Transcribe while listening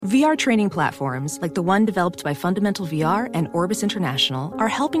VR training platforms, like the one developed by Fundamental VR and Orbis International, are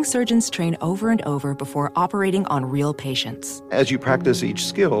helping surgeons train over and over before operating on real patients. As you practice each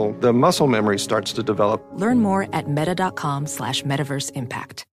skill, the muscle memory starts to develop. Learn more at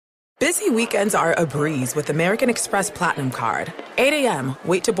meta.com/metaverseimpact. Busy weekends are a breeze with American Express Platinum Card. 8 a.m.,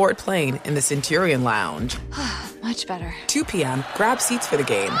 wait to board plane in the Centurion Lounge. Much better. 2 p.m., grab seats for the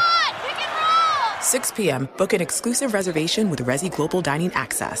game. 6 p.m., book an exclusive reservation with Resy Global Dining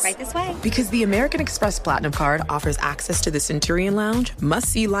Access. Right this way. Because the American Express Platinum Card offers access to the Centurion Lounge,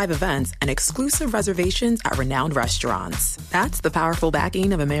 must-see live events, and exclusive reservations at renowned restaurants. That's the powerful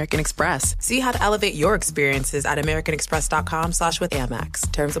backing of American Express. See how to elevate your experiences at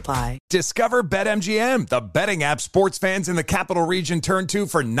americanexpress.com/withAmex. Terms apply. Discover BetMGM, the betting app sports fans in the capital region turn to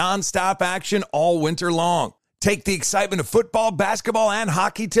for nonstop action all winter long. Take the excitement of football, basketball, and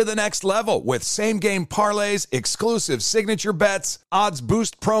hockey to the next level with same-game parlays, exclusive signature bets, odds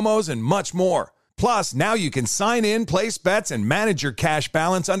boost promos, and much more. Plus, now you can sign in, place bets, and manage your cash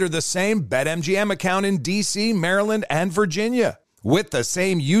balance under the same BetMGM account in D.C., Maryland, and Virginia. With the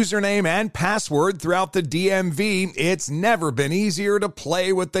same username and password throughout the DMV, it's never been easier to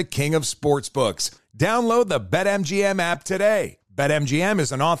play with the king of sportsbooks. Download the BetMGM app today. BetMGM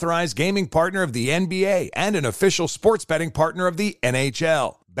is an authorized gaming partner of the NBA and an official sports betting partner of the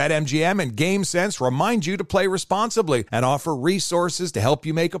NHL. BetMGM and GameSense remind you to play responsibly and offer resources to help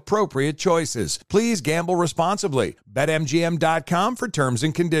you make appropriate choices. Please gamble responsibly. BetMGM.com for terms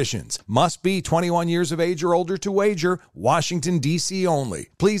and conditions. Must be 21 years of age or older to wager. Washington, D.C. only.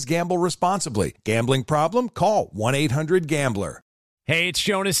 Please gamble responsibly. Gambling problem? Call 1-800-GAMBLER. Hey, it's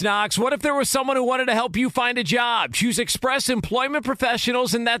Jonas Knox. What if there was someone who wanted to help you find a job? Choose Express Employment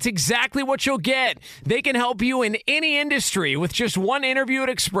Professionals, and that's exactly what you'll get. They can help you in any industry. With just one interview at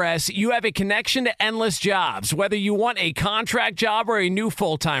Express, you have a connection to endless jobs. Whether you want a contract job or a new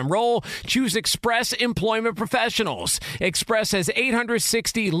full-time role, choose Express Employment Professionals. Express has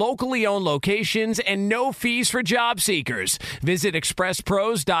 860 locally owned locations and no fees for job seekers. Visit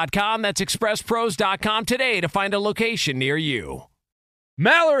expresspros.com. That's expresspros.com today to find a location near you.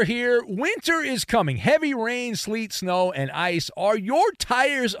 Maller here. Winter is coming. Heavy rain, sleet, snow, and ice. Are your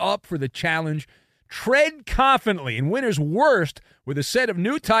tires up for the challenge? Tread confidently in winter's worst with a set of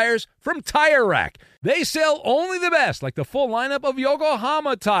new tires from Tire Rack. They sell only the best, like the full lineup of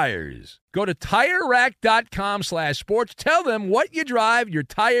Yokohama tires. Go to TireRack.com/sports. Tell them what you drive. Your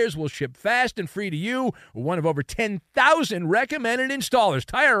tires will ship fast and free to you. One of over 10,000 recommended installers.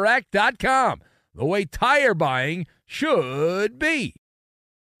 TireRack.com. The way tire buying should be.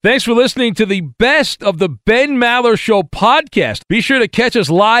 Thanks for listening to the Best of the Ben Maller Show podcast. Be sure to catch us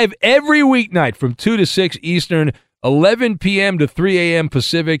live every weeknight from 2 to 6 Eastern, 11 p.m. to 3 a.m.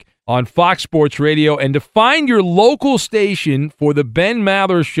 Pacific on Fox Sports Radio. And to find your local station for the Ben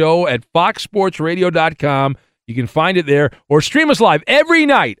Maller Show at foxsportsradio.com, you can find it there, or stream us live every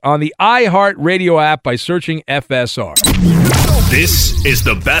night on the iHeartRadio app by searching FSR. This is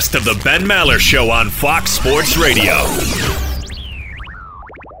the Best of the Ben Maller Show on Fox Sports Radio.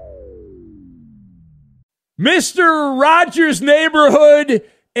 Mr. Rogers' Neighborhood,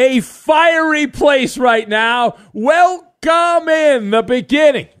 a fiery place right now. Welcome in the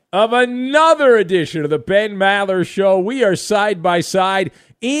beginning of another edition of the Ben Maller Show. We are side by side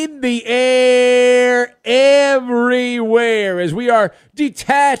in the air everywhere as we are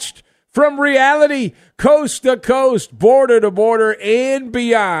detached from reality, coast to coast, border to border, and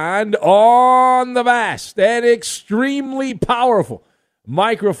beyond on the vast and extremely powerful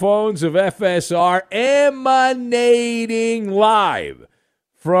microphones of FSR, emanating live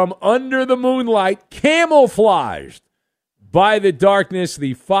from under the moonlight, camouflaged by the darkness,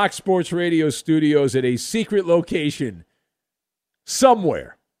 the Fox Sports Radio studios at a secret location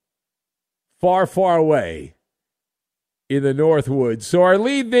somewhere far, far away in the Northwoods. So our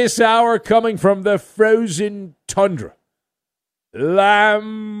lead this hour coming from the frozen tundra,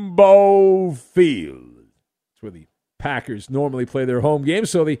 Lambeau Field. That's where the Packers normally play their home games.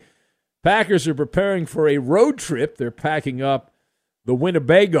 So the Packers are preparing for a road trip. They're packing up the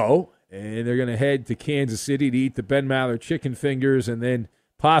Winnebago, and they're going to head to Kansas City to eat the Ben Maller chicken fingers and then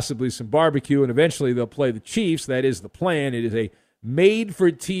possibly some barbecue, and eventually they'll play the Chiefs. That is the plan. It is a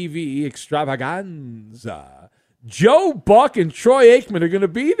made-for-TV extravaganza. Joe Buck and Troy Aikman are going to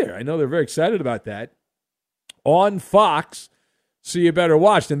be there. I know they're very excited about that on Fox, so you better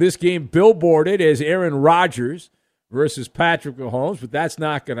watch. And this game billboarded as Aaron Rodgers versus Patrick Mahomes, but that's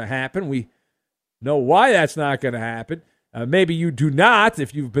not going to happen. We know why that's not going to happen. Maybe you do not,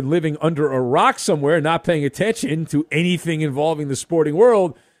 if you've been living under a rock somewhere, not paying attention to anything involving the sporting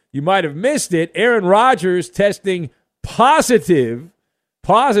world. You might have missed it. Aaron Rodgers testing positive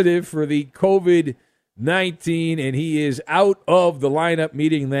positive for the COVID-19, and he is out of the lineup,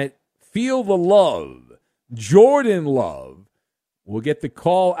 meaning that Feel the Love, Jordan Love, will get the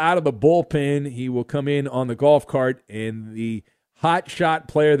call out of the bullpen. He will come in on the golf cart, and the hot shot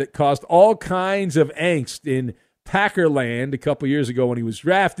player that caused all kinds of angst in Packerland a couple years ago when he was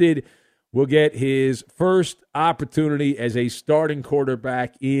drafted will get his first opportunity as a starting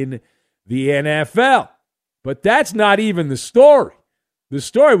quarterback in the NFL. But that's not even the story. The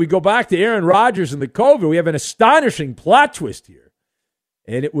story, we go back to Aaron Rodgers and the COVID. We have an astonishing plot twist here.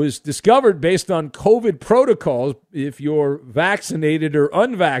 And it was discovered based on COVID protocols. If you're vaccinated or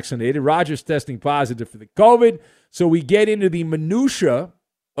unvaccinated, Rodgers testing positive for the COVID. So we get into the minutia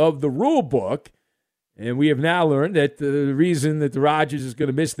of the rule book. And we have now learned that the reason that the Rodgers is going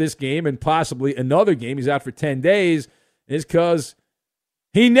to miss this game and possibly another game, he's out for 10 days, is because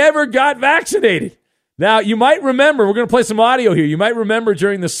he never got vaccinated. Now, you might remember, we're going to play some audio here. You might remember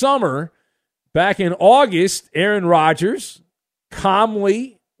during the summer, back in August, Aaron Rodgers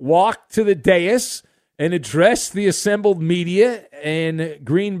calmly walked to the dais and addressed the assembled media in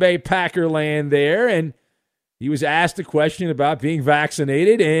Green Bay Packer land there, and he was asked a question about being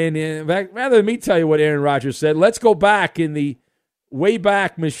vaccinated. And in fact, rather than me tell you what Aaron Rodgers said, let's go back in the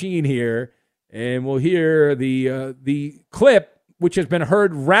Wayback Machine here, and we'll hear the clip, which has been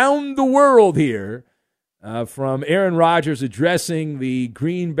heard round the world here, from Aaron Rodgers addressing the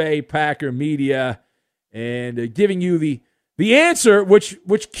Green Bay Packer media and giving you the answer, which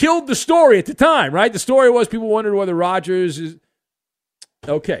killed the story at the time, right? The story was people wondered whether Rodgers is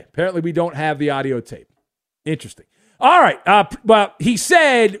okay. Apparently, we don't have the audio tape. Interesting. All right. Well, he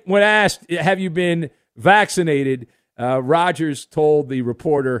said when asked, have you been vaccinated, Rodgers told the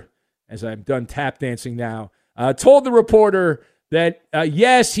reporter, as I'm done tap dancing now, told the reporter that,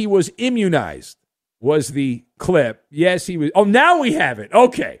 yes, he was immunized, was the clip. Yes, he was. Oh, now we have it.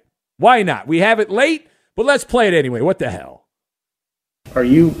 Okay. Why not? We have it late, but let's play it anyway. What the hell? Are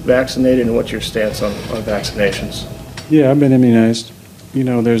you vaccinated, and what's your stance on vaccinations? Yeah, I've been immunized. You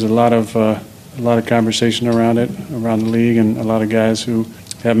know, there's a lot of conversation around it, around the league, and a lot of guys who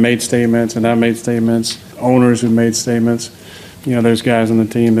have made statements and have made statements, owners who mave statements. You know, there's guys on the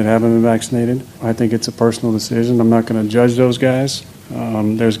team that haven't been vaccinated. I think it's a personal decision. I'm not going to judge those guys.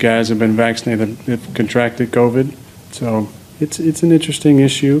 There's guys that have been vaccinated that have contracted COVID. So it's an interesting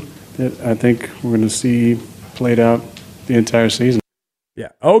issue that I think we're going to see played out the entire season. Yeah.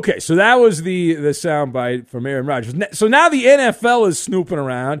 Okay. So that was the soundbite from Aaron Rodgers. So now the NFL is snooping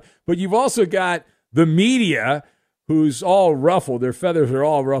around, but you've also got the media who's all ruffled. Their feathers are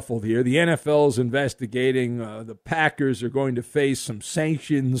all ruffled here. The NFL's investigating. The Packers are going to face some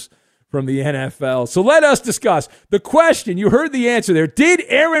sanctions from the NFL. So let us discuss the question. You heard the answer there. Did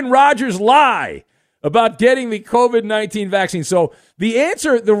Aaron Rodgers lie about getting the COVID-19 vaccine? So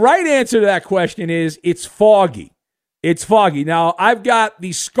the right answer to that question is it's foggy. It's foggy. Now, I've got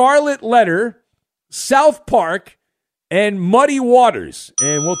the Scarlet Letter, South Park, and Muddy Waters,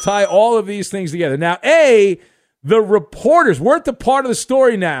 and we'll tie all of these things together. Now, the reporters, we're at the part of the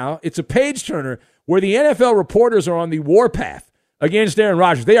story now, it's a page-turner, where the NFL reporters are on the warpath against Aaron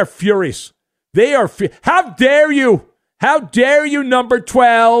Rodgers. They are furious. How dare you? How dare you, number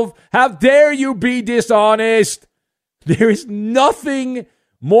 12? How dare you be dishonest? There is nothing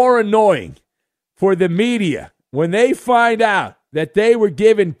more annoying for the media when they find out that they were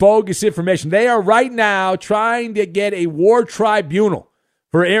given bogus information. They are right now trying to get a war tribunal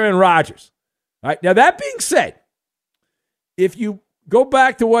for Aaron Rodgers. All right. Now, that being said, if you go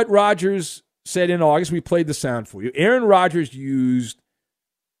back to what Rodgers said in August, we played the sound for you. Aaron Rodgers used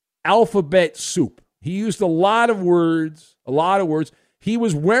alphabet soup. He used a lot of words. He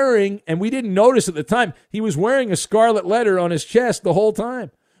was wearing, and we didn't notice at the time, he was wearing a Scarlet Letter on his chest the whole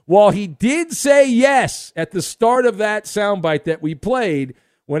time. While he did say yes at the start of that soundbite that we played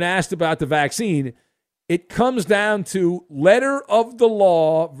when asked about the vaccine, it comes down to letter of the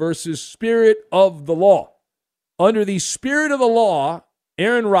law versus spirit of the law. Under the spirit of the law,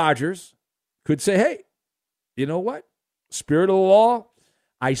 Aaron Rodgers could say, hey, you know what? Spirit of the law,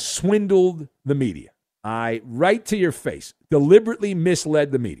 I swindled the media. I, right to your face, deliberately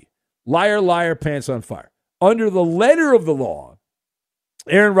misled the media. Liar, liar, pants on fire. Under the letter of the law,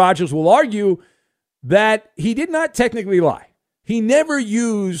 Aaron Rodgers will argue that he did not technically lie. He never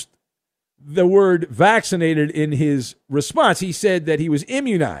used the word vaccinated in his response. He said that he was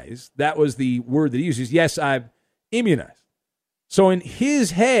immunized. That was the word that he uses. Yes, I'm immunized. So in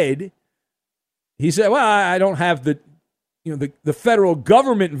his head, he said, well, I don't have the federal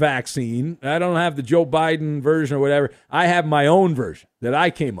government vaccine. I don't have the Joe Biden version or whatever. I have my own version that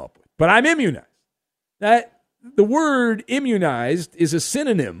I came up with. But I'm immunized. the word immunized is a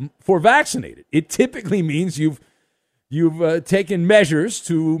synonym for vaccinated. It typically means you've taken measures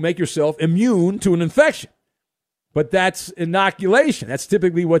to make yourself immune to an infection. But that's inoculation. That's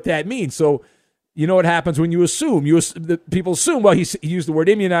typically what that means. So you know what happens when you assume. People assume, well, he used the word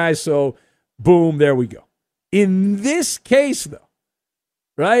immunized, so boom, there we go. In this case, though,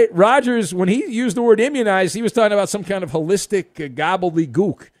 right, Rodgers, when he used the word immunized, he was talking about some kind of holistic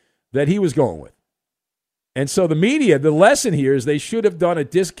gobbledygook that he was going with. And so the media, the lesson here is they should have done a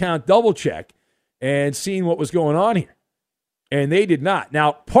discount double check and seen what was going on here. And they did not.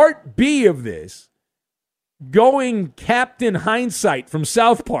 Now, part B of this, going Captain Hindsight from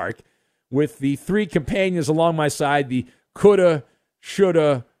South Park with the three companions along my side, the coulda,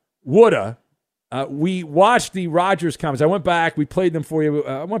 shoulda, woulda. We watched the Rodgers comments. I went back. We played them for you.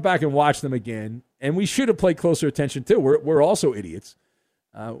 I went back and watched them again. And we should have paid closer attention, too. We're also idiots.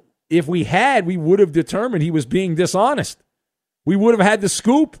 If we had, we would have determined he was being dishonest. We would have had the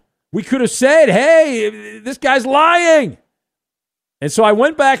scoop. We could have said, hey, this guy's lying. And so I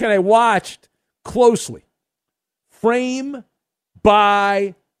went back and I watched closely, frame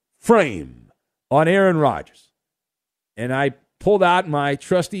by frame, on Aaron Rodgers. And I pulled out my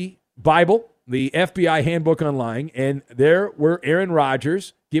trusty Bible, the FBI Handbook on Lying, and there was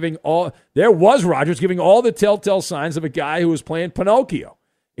Rodgers giving all the telltale signs of a guy who was playing Pinocchio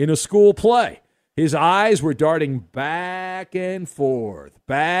in a school play. His eyes were darting back and forth,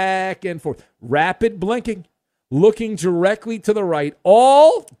 rapid blinking, looking directly to the right,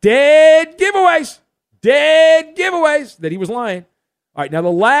 all dead giveaways that he was lying. All right, now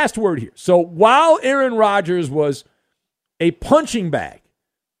the last word here. So while Aaron Rodgers was a punching bag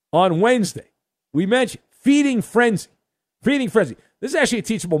on Wednesday, we mentioned feeding frenzy. This is actually a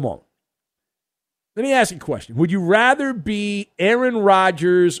teachable moment. Let me ask you a question. Would you rather be Aaron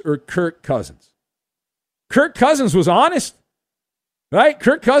Rodgers or Kirk Cousins? Kirk Cousins was honest, right?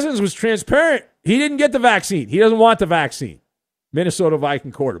 Kirk Cousins was transparent. He didn't get the vaccine. He doesn't want the vaccine. Minnesota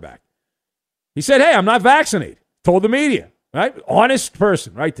Viking quarterback. He said, hey, I'm not vaccinated. Told the media, right? Honest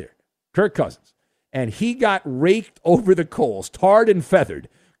person right there. Kirk Cousins. And he got raked over the coals, tarred and feathered.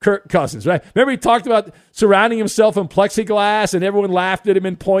 Kirk Cousins, right? Remember he talked about surrounding himself in plexiglass and everyone laughed at him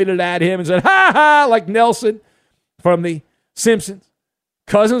and pointed at him and said, ha ha, like Nelson from The Simpsons.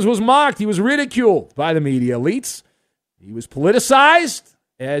 Cousins was mocked. He was ridiculed by the media elites. He was politicized,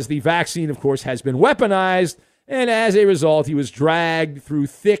 as the vaccine, of course, has been weaponized. And as a result, he was dragged through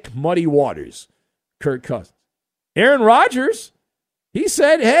thick, muddy waters. Kirk Cousins. Aaron Rodgers, he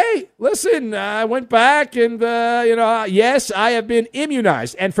said, hey, listen, I went back and, yes, I have been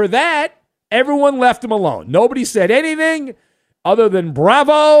immunized. And for that, everyone left him alone. Nobody said anything other than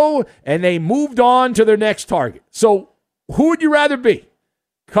bravo, and they moved on to their next target. So who would you rather be,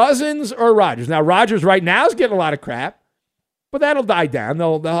 Cousins or Rodgers? Now, Rodgers right now is getting a lot of crap, but that'll die down.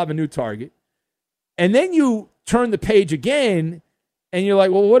 They'll have a new target. And then you turn the page again, and you're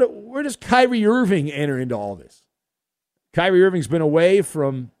like, well, where does Kyrie Irving enter into all this? Kyrie Irving's been away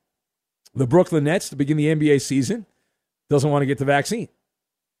from the Brooklyn Nets to begin the NBA season. Doesn't want to get the vaccine.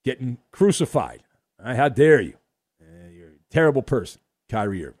 Getting crucified. Right? How dare you? You're a terrible person,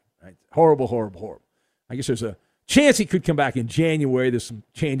 Kyrie Irving. Right? Horrible, horrible, horrible. I guess there's a chance he could come back in January. There's some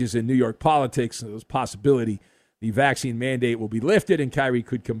changes in New York politics. So there's a possibility the vaccine mandate will be lifted and Kyrie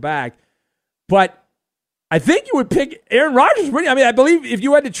could come back. But I think you would pick Aaron Rodgers. I mean, I believe if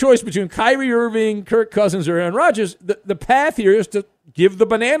you had the choice between Kyrie Irving, Kirk Cousins, or Aaron Rodgers, the path here is to give the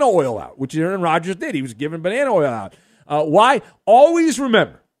banana oil out, which Aaron Rodgers did. He was giving banana oil out. Why? Always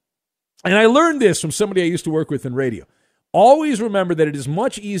remember, and I learned this from somebody I used to work with in radio, always remember that it is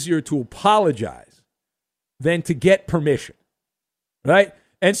much easier to apologize than to get permission, right?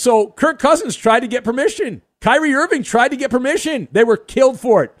 And so Kirk Cousins tried to get permission. Kyrie Irving tried to get permission. They were killed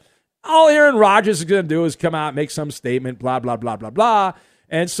for it. All Aaron Rodgers is going to do is come out, make some statement, blah, blah, blah, blah, blah.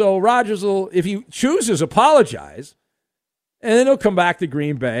 And so Rodgers will, if he chooses, apologize, and then he'll come back to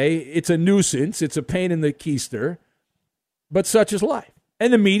Green Bay. It's a nuisance. It's a pain in the keister, but such is life.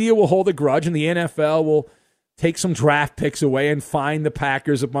 And the media will hold a grudge, and the NFL will take some draft picks away and fine the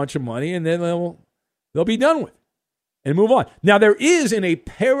Packers a bunch of money, and then they'll be done with it and move on. Now, there is, in a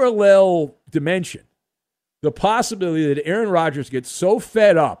parallel dimension, the possibility that Aaron Rodgers gets so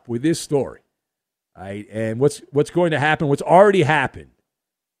fed up with this story, right, and what's going to happen, what's already happened,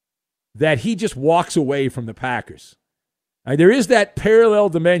 that he just walks away from the Packers. Right, there is that parallel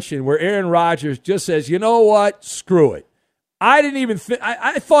dimension where Aaron Rodgers just says, you know what, screw it. I didn't even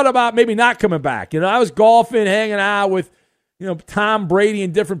I thought about maybe not coming back. I was golfing, hanging out with, Tom Brady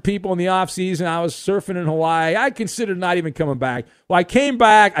and different people in the offseason. I was surfing in Hawaii. I considered not even coming back. Well, I came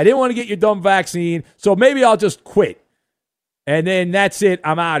back. I didn't want to get your dumb vaccine, so maybe I'll just quit. And then that's it.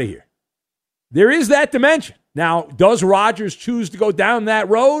 I'm out of here. There is that dimension. Now, does Rodgers choose to go down that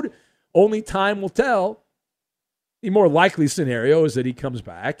road? Only time will tell. The more likely scenario is that he comes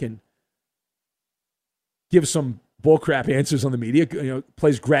back and gives some bullcrap answers on the media,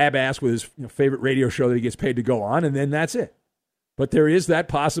 plays grab ass with his favorite radio show that he gets paid to go on, and then that's it. But there is that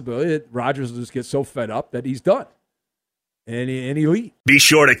possibility that Rodgers will just get so fed up that he's done. And he leaves. Be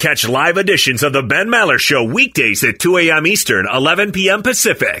sure to catch live editions of the Ben Maller Show weekdays at 2 a.m. Eastern, 11 p.m.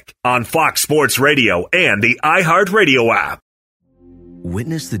 Pacific on Fox Sports Radio and the iHeartRadio app.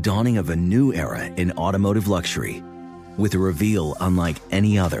 Witness the dawning of a new era in automotive luxury with a reveal unlike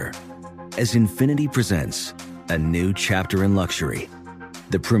any other as Infiniti presents a new chapter in luxury,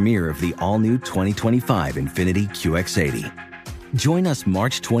 the premiere of the all-new 2025 Infiniti QX80. Join us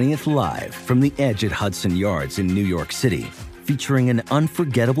March 20th live from the Edge at Hudson Yards in New York City, featuring an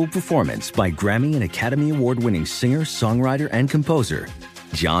unforgettable performance by Grammy and Academy Award-winning singer, songwriter, and composer,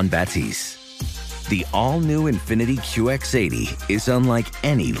 Jon Batiste. The all-new Infiniti QX80 is unlike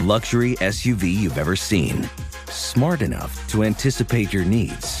any luxury SUV you've ever seen. Smart enough to anticipate your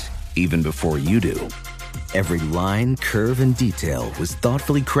needs, even before you do. Every line, curve, and detail was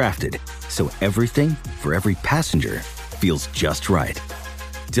thoughtfully crafted, so everything for every passenger feels just right.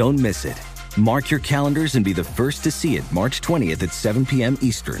 Don't miss it. Mark your calendars and be the first to see it March 20th at 7 p.m.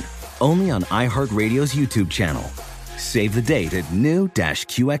 Eastern, only on iHeartRadio's YouTube channel. Save the date at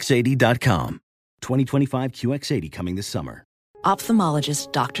new-QX80.com. 2025 QX80 coming this summer.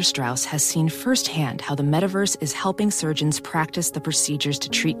 Ophthalmologist Dr. Strauss has seen firsthand how the metaverse is helping surgeons practice the procedures to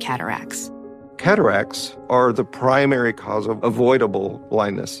treat cataracts. Cataracts are the primary cause of avoidable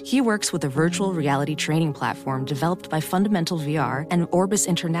blindness. He works with a virtual reality training platform developed by Fundamental VR and Orbis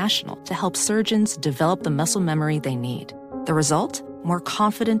International to help surgeons develop the muscle memory they need. The result? More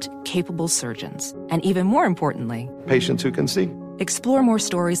confident, capable surgeons. And even more importantly, patients who can see. Explore more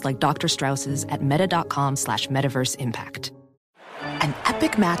stories like Dr. Strauss's at meta.com/metaverseimpact. An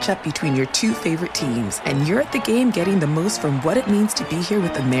epic matchup between your two favorite teams, and you're at the game getting the most from what it means to be here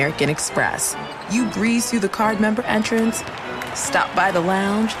with American Express. You breeze through the card member entrance, stop by the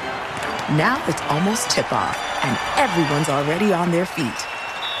lounge. Now it's almost tip-off, and everyone's already on their feet.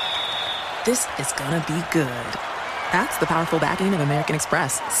 This is gonna be good. That's the powerful backing of American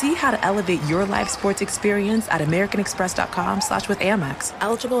Express. See how to elevate your live sports experience at americanexpress.com/with-Amex.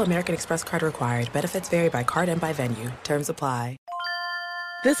 Eligible American Express card required. Benefits vary by card and by venue. Terms apply.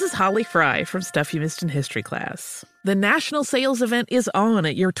 This is Holly Fry from Stuff You Missed in History class. The national sales event is on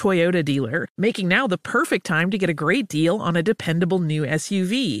at your Toyota dealer, making now the perfect time to get a great deal on a dependable new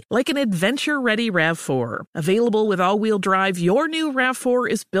SUV, like an adventure-ready RAV4. Available with all-wheel drive, your new RAV4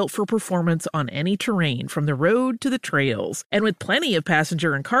 is built for performance on any terrain, from the road to the trails. And with plenty of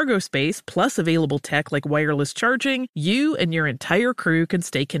passenger and cargo space, plus available tech like wireless charging, you and your entire crew can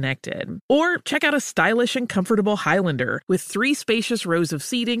stay connected. Or check out a stylish and comfortable Highlander with 3 spacious rows of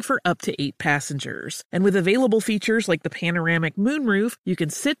seating for up to 8 passengers. And with available features like the panoramic moonroof, you can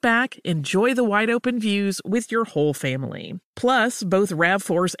sit back, enjoy the wide-open views with your whole family. Plus, both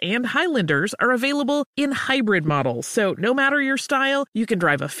RAV4s and Highlanders are available in hybrid models, so no matter your style, you can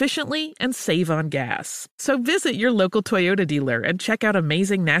drive efficiently and save on gas. So visit your local Toyota dealer and check out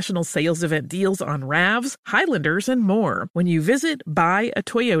amazing national sales event deals on RAVs, Highlanders, and more when you visit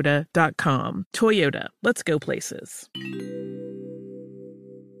buyatoyota.com. Toyota, let's go places.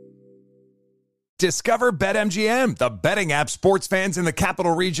 Discover BetMGM, the betting app sports fans in the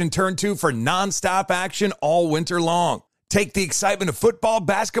capital region turn to for nonstop action all winter long. Take the excitement of football,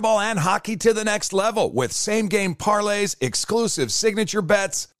 basketball, and hockey to the next level with same-game parlays, exclusive signature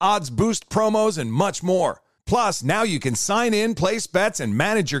bets, odds boost promos, and much more. Plus, now you can sign in, place bets, and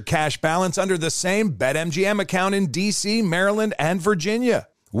manage your cash balance under the same BetMGM account in D.C., Maryland, and Virginia.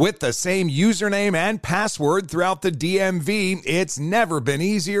 With the same username and password throughout the DMV, it's never been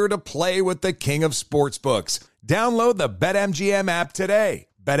easier to play with the king of sportsbooks. Download the BetMGM app today.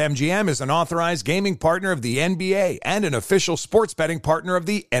 BetMGM is an authorized gaming partner of the NBA and an official sports betting partner of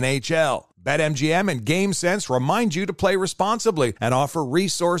the NHL. BetMGM and GameSense remind you to play responsibly and offer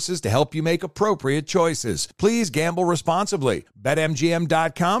resources to help you make appropriate choices. Please gamble responsibly.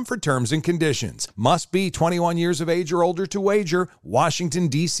 BetMGM.com for terms and conditions. Must be 21 years of age or older to wager. Washington,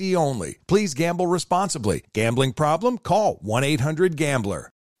 D.C. only. Please gamble responsibly. Gambling problem? Call 1-800-GAMBLER.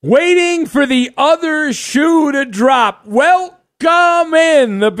 Waiting for the other shoe to drop. Welcome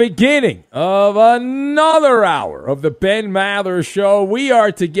in the beginning of another hour of the Ben Maller Show. We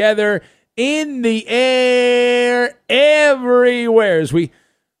are together in the air everywhere as we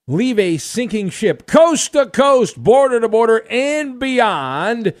leave a sinking ship coast to coast, border to border, and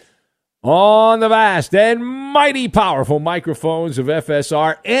beyond on the vast and mighty powerful microphones of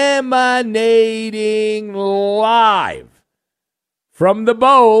FSR, emanating live from the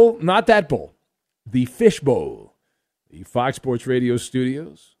bowl, not that bowl, the Fish Bowl, the Fox Sports Radio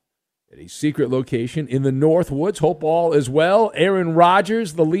studios at a secret location in the Northwoods. Hope all is well. Aaron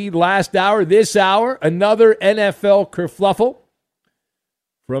Rodgers, the lead last hour. This hour, another NFL kerfluffle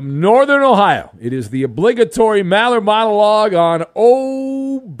from Northern Ohio. It is the obligatory Maller monologue on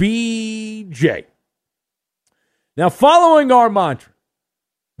OBJ. Now, following our mantra,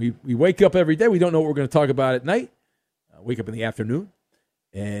 we wake up every day. We don't know what we're going to talk about at night. Wake up in the afternoon.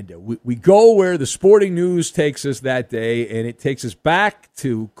 And we go where the sporting news takes us that day, and it takes us back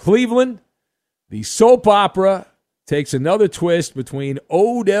to Cleveland. The soap opera takes another twist between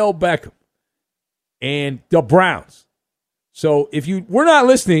Odell Beckham and the Browns. So if you were not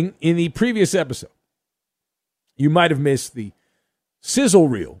listening in the previous episode, you might have missed the sizzle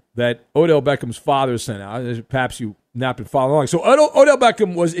reel that Odell Beckham's father sent out. Perhaps you've not been following along. So Odell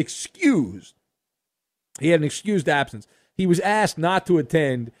Beckham was excused. He had an excused absence. He was asked not to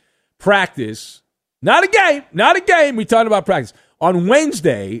attend practice, not a game. We talked about practice, on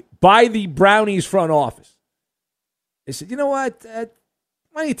Wednesday by the Brownies front office. They said, you know what? Why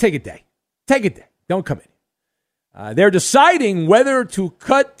don't you take a day? Take a day. Don't come in. They're deciding whether to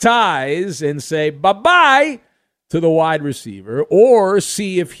cut ties and say bye-bye to the wide receiver or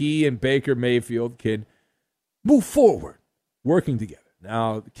see if he and Baker Mayfield can move forward working together.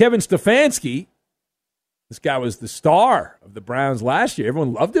 Now, Kevin Stefanski, this guy was the star of the Browns last year.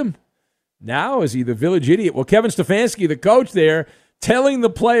 Everyone loved him. Now, is he the village idiot? Well, Kevin Stefanski, the coach there, telling the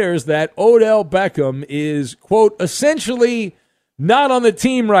players that Odell Beckham is, quote, essentially not on the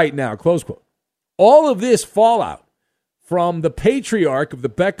team right now, close quote. All of this fallout from the patriarch of the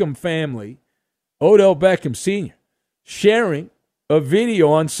Beckham family, Odell Beckham Sr., sharing a video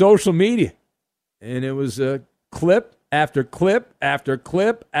on social media. And it was a clip after clip after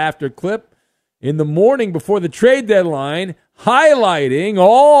clip after clip in the morning before the trade deadline, highlighting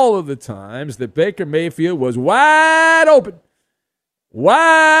all of the times that Baker Mayfield was wide open,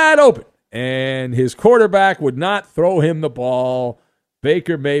 and his quarterback would not throw him the ball.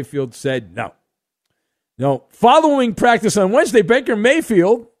 Baker Mayfield said no. No, following practice on Wednesday, Baker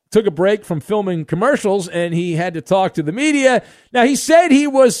Mayfield took a break from filming commercials, and he had to talk to the media. Now, he said he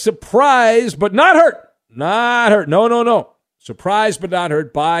was surprised but not hurt. Not hurt. No. Surprised but not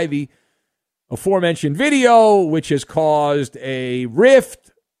hurt by the aforementioned video, which has caused a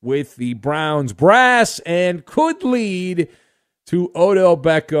rift with the Browns brass and could lead to Odell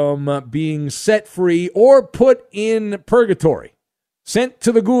Beckham being set free or put in purgatory, sent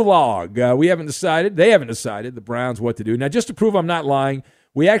to the gulag. We haven't decided. They haven't decided, the Browns, what to do. Now, just to prove I'm not lying,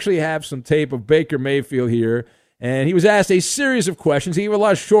 we actually have some tape of Baker Mayfield here, and he was asked a series of questions. He gave a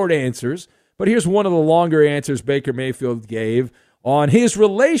lot of short answers, but here's one of the longer answers Baker Mayfield gave on his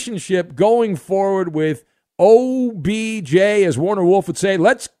relationship going forward with OBJ, as Warner Wolf would say.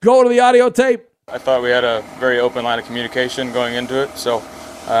 Let's go to the audio tape. I thought we had a very open line of communication going into it, so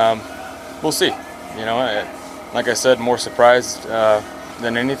we'll see. You know, like I said, more surprised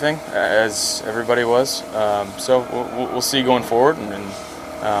than anything, as everybody was. So we'll see going forward,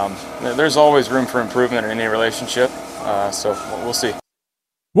 and there's always room for improvement in any relationship, so we'll see.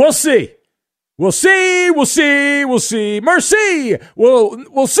 We'll see. We'll see. Mercy.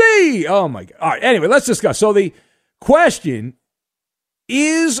 We'll see. Oh, my God. All right, anyway, let's discuss. So the question,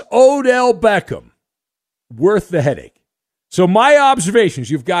 is Odell Beckham worth the headache? So my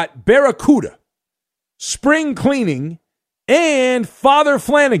observations, you've got Barracuda, spring cleaning, and Father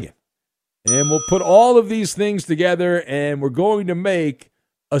Flanagan. And we'll put all of these things together, and we're going to make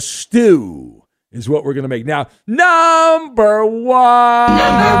a stew, is what we're going to make. Now, number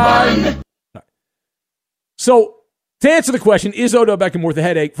one. So, to answer the question, is Odell Beckham worth a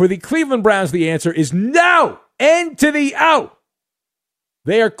headache? For the Cleveland Browns, the answer is no. End to the out.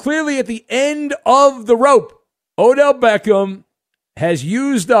 They are clearly at the end of the rope. Odell Beckham has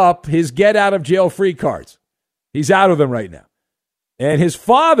used up his get-out-of-jail-free cards. He's out of them right now. And his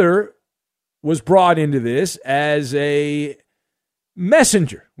father was brought into this as a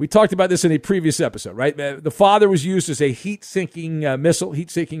messenger. We talked about this in a previous episode, right? The father was used as a heat-sinking missile.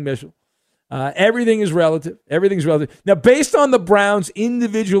 Everything is relative. Everything's relative. Now, based on the Browns'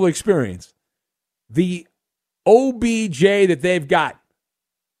 individual experience, the OBJ that they've got,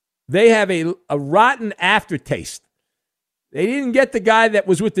 they have a rotten aftertaste. They didn't get the guy that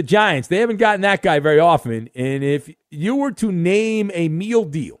was with the Giants. They haven't gotten that guy very often. And if you were to name a meal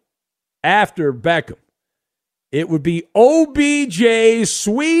deal after Beckham, it would be OBJ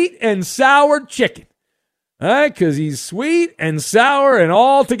sweet and sour chicken. All right, because he's sweet and sour and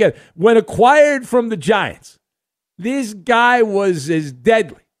all together. When acquired from the Giants, this guy was as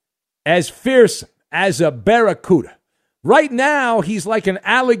deadly, as fearsome as a barracuda. Right now, he's like an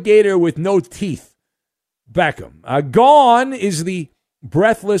alligator with no teeth, Beckham. Gone is the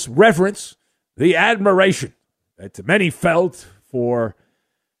breathless reverence, the admiration that many felt for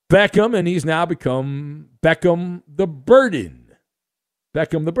Beckham, and he's now become Beckham the Burden.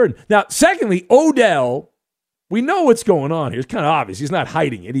 Beckham the Burden. Now, secondly, Odell, we know what's going on here. It's kind of obvious. He's not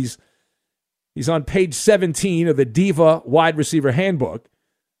hiding it. He's on page 17 of the Diva Wide Receiver Handbook.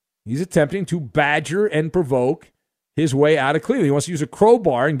 He's attempting to badger and provoke his way out of Cleveland. He wants to use a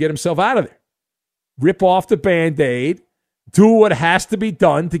crowbar and get himself out of there. Rip off the Band-Aid. Do what has to be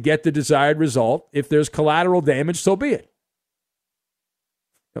done to get the desired result. If there's collateral damage, so be it.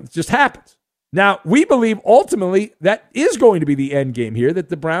 It just happens. Now, we believe ultimately that is going to be the end game here, that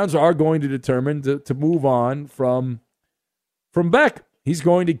the Browns are going to determine to move on from Beckham. He's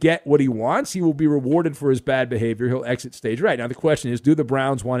going to get what he wants. He will be rewarded for his bad behavior. He'll exit stage right. Now, the question is, do the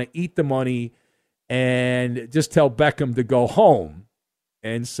Browns want to eat the money and just tell Beckham to go home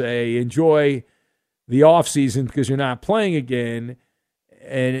and say, enjoy the offseason because you're not playing again,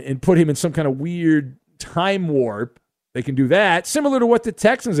 and put him in some kind of weird time warp? They can do that, similar to what the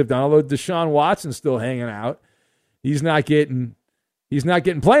Texans have done, although Deshaun Watson's still hanging out. He's not getting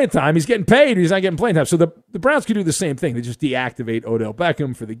playing time. He's getting paid. He's not getting playing time. So the Browns could do the same thing. They just deactivate Odell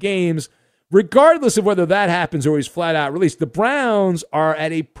Beckham for the games. Regardless of whether that happens or he's flat out released, the Browns are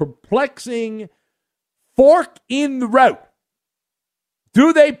at a perplexing fork in the road.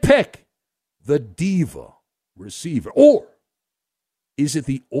 Do they pick the diva receiver, or is it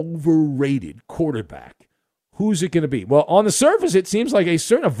the overrated quarterback? Who's it going to be? Well, on the surface, it seems like a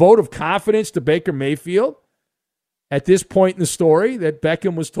certain vote of confidence to Baker Mayfield at this point in the story, that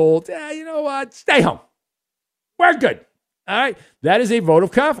Beckham was told, you know what, stay home. We're good. All right? That is a vote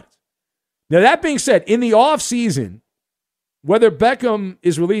of confidence. Now, that being said, in the offseason, whether Beckham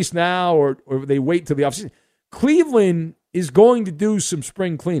is released now or they wait until the offseason, Cleveland is going to do some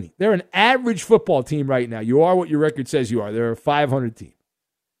spring cleaning. They're an average football team right now. You are what your record says you are. They're a 500 team.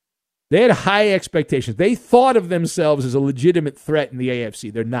 They had high expectations. They thought of themselves as a legitimate threat in the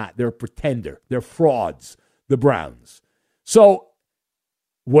AFC. They're not. They're a pretender. They're frauds, the Browns. So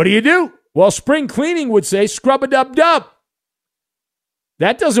what do? Well, spring cleaning would say scrub-a-dub-dub.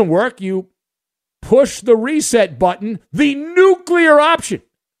 That doesn't work. You push the reset button, the nuclear option.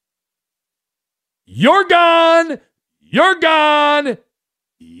 You're gone. You're gone.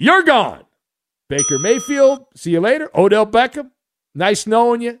 You're gone. Baker Mayfield, see you later. Odell Beckham, nice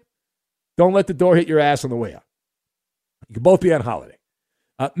knowing you. Don't let the door hit your ass on the way out. You can both be on holiday.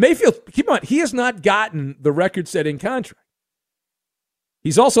 Mayfield, keep in mind, he has not gotten the record-setting contract.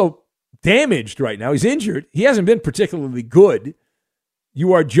 He's also damaged right now. He's injured. He hasn't been particularly good.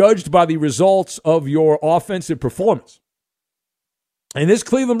 You are judged by the results of your offensive performance. And this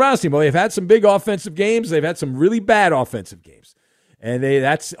Cleveland Browns team, well, they've had some big offensive games. They've had some really bad offensive games. And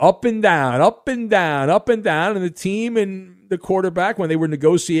that's up and down, up and down, up and down. And the team and the quarterback, when they were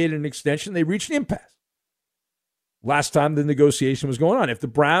negotiating an extension, they reached an impasse. Last time the negotiation was going on. If the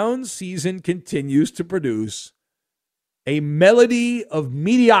Browns season continues to produce a melody of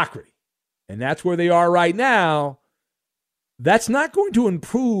mediocrity, and that's where they are right now, that's not going to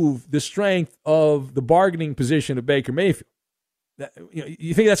improve the strength of the bargaining position of Baker Mayfield.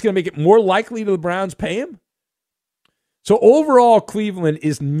 You think that's going to make it more likely to the Browns pay him? So overall, Cleveland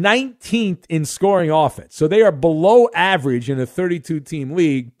is 19th in scoring offense. So they are below average in a 32-team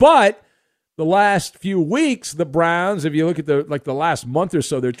league. But the last few weeks, the Browns, if you look at the last month or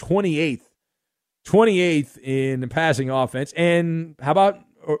so, they're 28th in passing offense. And how about,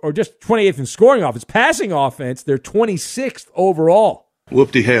 or just 28th in scoring offense? Passing offense, they're 26th overall.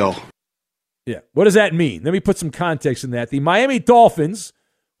 Whoop-de-hell. Yeah. What does that mean? Let me put some context in that. The Miami Dolphins,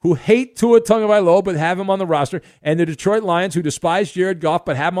 who hate Tua Tagovailoa but have him on the roster, and the Detroit Lions, who despise Jared Goff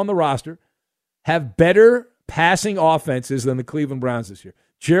but have him on the roster, have better passing offenses than the Cleveland Browns this year.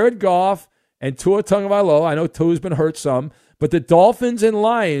 Jared Goff and Tua Tagovailoa, I know Tua's been hurt some, but the Dolphins and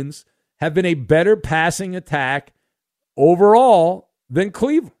Lions have been a better passing attack overall than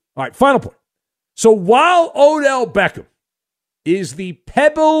Cleveland. All right, final point. So while Odell Beckham is the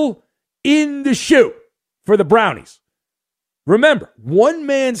pebble in the shoe for the Brownies, remember, one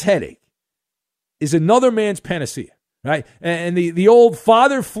man's headache is another man's panacea, right? And the old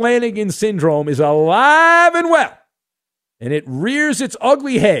Father Flanagan syndrome is alive and well, and it rears its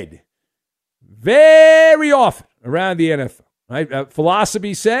ugly head very often around the NFL. Right?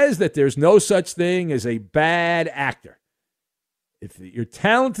 Philosophy says that there's no such thing as a bad actor. If you're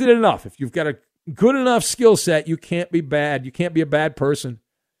talented enough, if you've got a good enough skill set, you can't be bad. You can't be a bad person.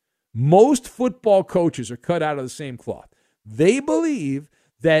 Most football coaches are cut out of the same cloth. They believe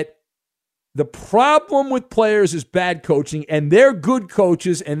that the problem with players is bad coaching, and they're good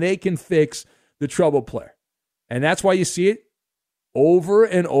coaches, and they can fix the troubled player. And that's why you see it over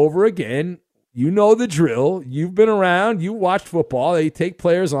and over again. You know the drill. You've been around. You watched football. They take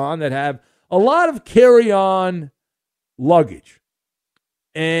players on that have a lot of carry-on luggage.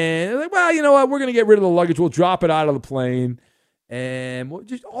 And they're like, well, you know what? We're going to get rid of the luggage. We'll drop it out of the plane. And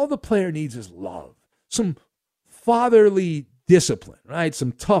just all the player needs is love. Some fatherly discipline, right?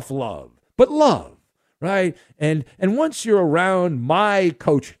 Some tough love. But love, right? And once you're around my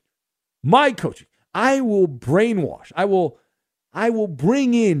coaching, I will brainwash. I will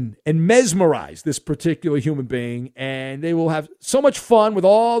bring in and mesmerize this particular human being, and they will have so much fun with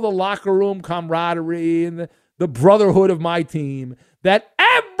all the locker room camaraderie and the brotherhood of my team that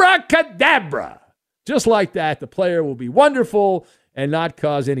abracadabra, just like that, the player will be wonderful and not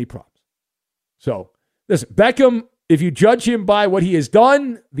cause any problems. So, listen, Beckham, if you judge him by what he has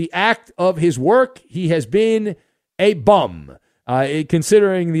done, the act of his work, he has been a bum,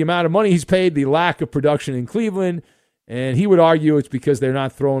 considering the amount of money he's paid, the lack of production in Cleveland. And he would argue it's because they're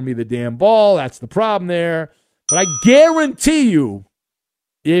not throwing me the damn ball. That's the problem there. But I guarantee you,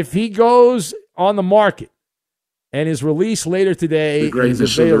 if he goes on the market and is released later today, the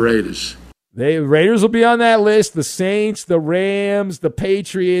greatness of the Raiders. The Raiders will be on that list. The Saints, the Rams, the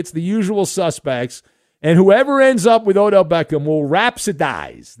Patriots, the usual suspects. And whoever ends up with Odell Beckham will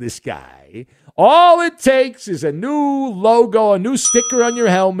rhapsodize this guy. All it takes is a new logo, a new sticker on your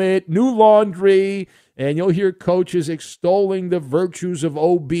helmet, new laundry, and you'll hear coaches extolling the virtues of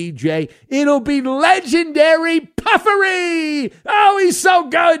OBJ. It'll be legendary puffery. Oh, he's so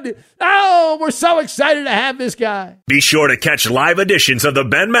good. Oh, we're so excited to have this guy. Be sure to catch live editions of the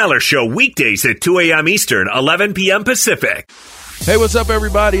Ben Maller Show weekdays at 2 a.m. Eastern, 11 p.m. Pacific. Hey, what's up,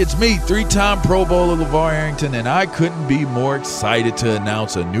 everybody? It's me, three-time Pro Bowler LeVar Arrington, and I couldn't be more excited to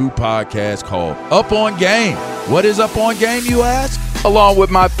announce a new podcast called Up On Game. What is Up On Game, you ask? Along with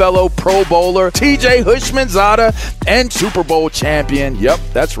my fellow Pro Bowler, TJ Houshmandzadeh, and Super Bowl champion, yep,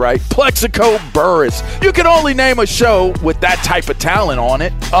 that's right, Plexico Burress. You can only name a show with that type of talent on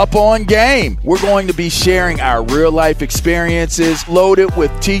it. Up On Game. We're going to be sharing our real-life experiences loaded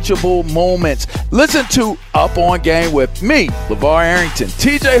with teachable moments. Listen to Up On Game with me, LeVar Arrington,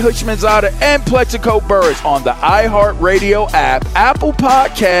 TJ Houshmandzadeh, and Plexico Burress on the iHeartRadio app, Apple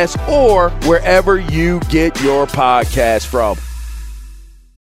Podcasts, or wherever you get your podcasts from.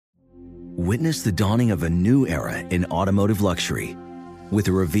 Witness the dawning of a new era in automotive luxury with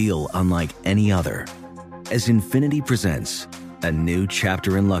a reveal unlike any other as Infiniti presents a new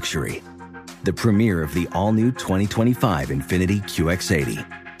chapter in luxury, the premiere of the all-new 2025 Infiniti QX80.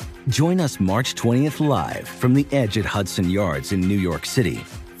 Join us March 20th live from the Edge at Hudson Yards in New York City,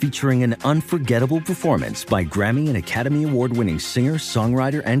 featuring an unforgettable performance by Grammy and Academy Award-winning singer,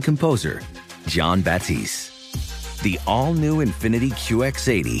 songwriter, and composer, Jon Batiste. The all-new Infiniti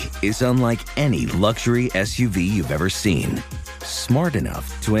QX80 is unlike any luxury SUV you've ever seen. Smart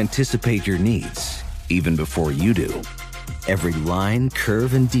enough to anticipate your needs, even before you do. Every line,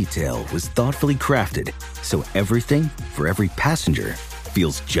 curve, and detail was thoughtfully crafted, so everything for every passenger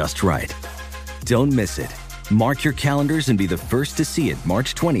feels just right. Don't miss it. Mark your calendars and be the first to see it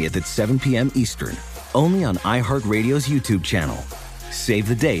March 20th at 7 p.m. Eastern, only on iHeartRadio's YouTube channel. Save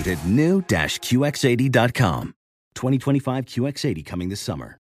the date at new-QX80.com. 2025 QX80 coming this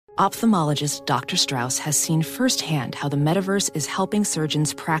summer. Ophthalmologist Dr. Strauss has seen firsthand how the metaverse is helping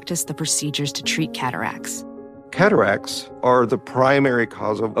surgeons practice the procedures to treat cataracts. Cataracts are the primary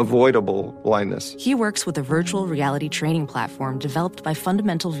cause of avoidable blindness. He works with a virtual reality training platform developed by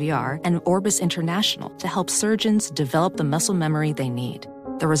Fundamental VR and Orbis International to help surgeons develop the muscle memory they need.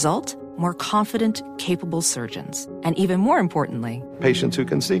 The result? More confident, capable surgeons. And even more importantly, patients who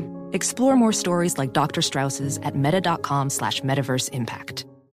can see. Explore more stories like Dr. Strauss's at meta.com/metaverseimpact.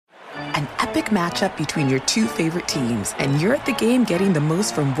 An epic matchup between your two favorite teams, and you're at the game getting the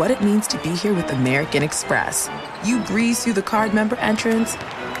most from what it means to be here with American Express. You breeze through the card member entrance,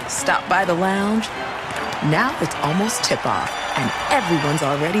 stop by the lounge. Now it's almost tip-off, and everyone's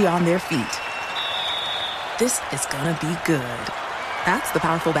already on their feet. This is gonna be good. That's the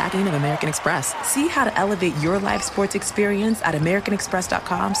powerful backing of American Express. See how to elevate your live sports experience at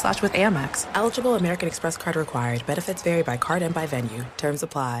americanexpress.com/withAmex. Eligible American Express card required. Benefits vary by card and by venue. Terms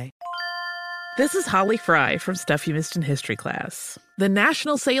apply. This is Holly Fry from Stuff You Missed in History Class. The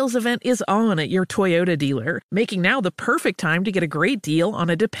national sales event is on at your Toyota dealer, making now the perfect time to get a great deal on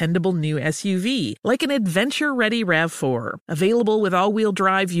a dependable new SUV, like an adventure-ready RAV4. Available with all-wheel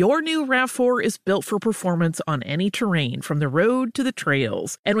drive, your new RAV4 is built for performance on any terrain, from the road to the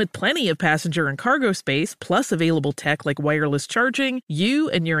trails. And with plenty of passenger and cargo space, plus available tech like wireless charging, you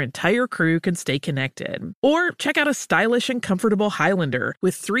and your entire crew can stay connected. Or check out a stylish and comfortable Highlander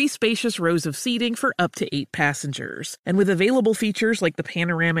with 3 spacious rows of seating for up to 8 passengers. And with available features like the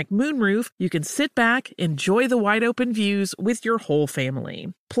panoramic moonroof, you can sit back, enjoy the wide open views with your whole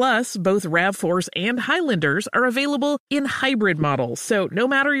family. Plus, both RAV4s and Highlanders are available in hybrid models, so no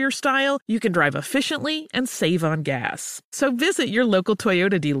matter your style, you can drive efficiently and save on gas. So visit your local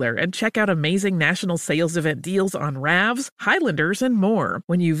Toyota dealer and check out amazing national sales event deals on RAVs, Highlanders, and more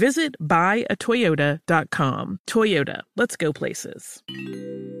when you visit buyatoyota.com. Toyota, let's go places.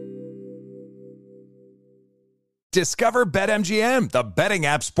 Discover BetMGM, the betting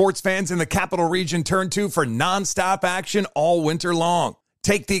app sports fans in the capital region turn to for nonstop action all winter long.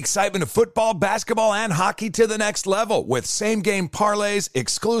 Take the excitement of football, basketball, and hockey to the next level with same-game parlays,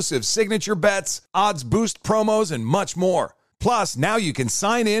 exclusive signature bets, odds boost promos, and much more. Plus, now you can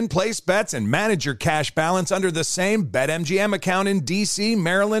sign in, place bets, and manage your cash balance under the same BetMGM account in D.C.,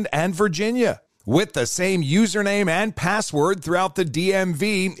 Maryland, and Virginia. With the same username and password throughout the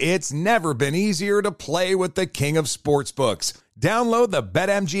DMV, it's never been easier to play with the king of sportsbooks. Download the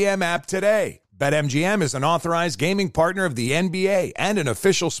BetMGM app today. BetMGM is an authorized gaming partner of the NBA and an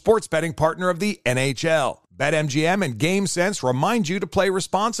official sports betting partner of the NHL. BetMGM and GameSense remind you to play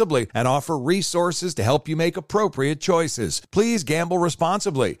responsibly and offer resources to help you make appropriate choices. Please gamble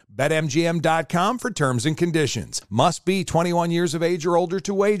responsibly. BetMGM.com for terms and conditions. Must be 21 years of age or older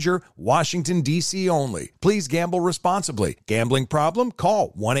to wager. Washington, D.C. only. Please gamble responsibly. Gambling problem?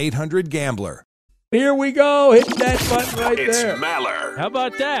 Call 1-800-GAMBLER. Here we go. Hit that button right there. It's Maller. How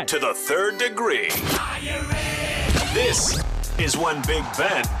about that? To the third degree. This is when Big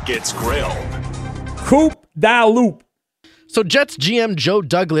Ben gets grilled. Coop da loop. So Jets GM Joe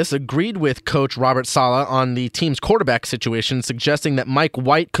Douglas agreed with coach Robert Saleh on the team's quarterback situation, suggesting that Mike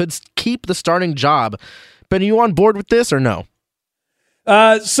White could keep the starting job. Ben, are you on board with this or no? No,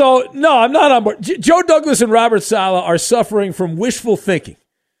 I'm not on board. Joe Douglas and Robert Saleh are suffering from wishful thinking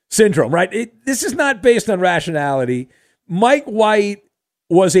syndrome, right? This is not based on rationality. Mike White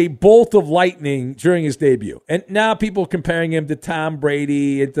was a bolt of lightning during his debut. And now people comparing him to Tom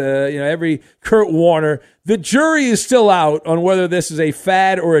Brady and to, every Kurt Warner. The jury is still out on whether this is a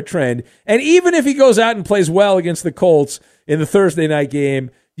fad or a trend. And even if he goes out and plays well against the Colts in the Thursday night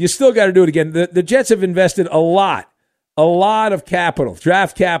game, you still got to do it again. The Jets have invested a lot of capital,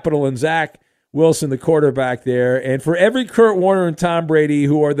 draft capital in Zach Wilson, the quarterback there. And for every Kurt Warner and Tom Brady,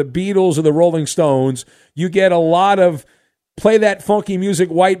 who are the Beatles or the Rolling Stones, you get a lot of play that funky music,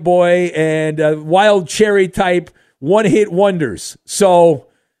 white boy, and wild cherry type one-hit wonders. So,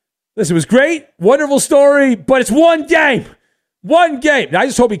 listen, it was great, wonderful story, but it's one game. One game. Now, I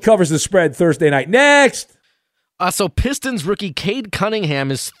just hope he covers the spread Thursday night. Next. So Pistons rookie Cade Cunningham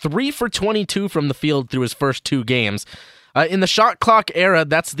is 3 for 22 from the field through his first 2 games. In the shot clock era,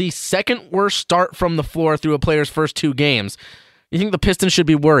 that's the second worst start from the floor through a player's first 2 games. You think the Pistons should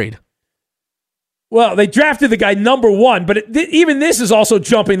be worried? Well, they drafted the guy number 1, but even this is also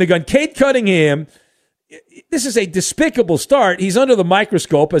jumping the gun. Cade Cunningham, this is a despicable start. He's under the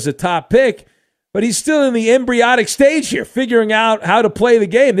microscope as a top pick, but he's still in the embryonic stage here, figuring out how to play the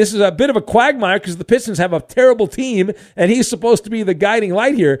game. This is a bit of a quagmire because the Pistons have a terrible team, and he's supposed to be the guiding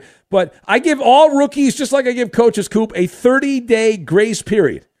light here. But I give all rookies, just like I give coaches, Coop, a 30-day grace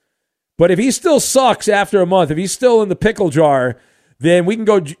period. But if he still sucks after a month, if he's still in the pickle jar, then we can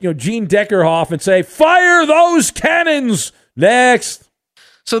go, Gene Deckerhoff and say, fire those cannons. Next.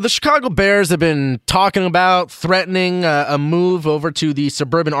 So the Chicago Bears have been talking about threatening a move over to the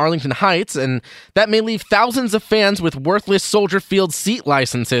suburban Arlington Heights, and that may leave thousands of fans with worthless Soldier Field seat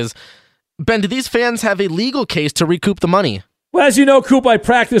licenses. Ben, do these fans have a legal case to recoup the money? Well, as you know, Coop, I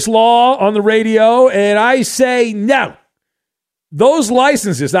practice law on the radio, and I say no. Those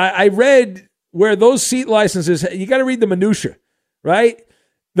licenses, I read where those seat licenses, you got to read the minutia. Right?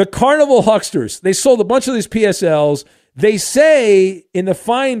 The Carnival hucksters, they sold a bunch of these PSLs. They say in the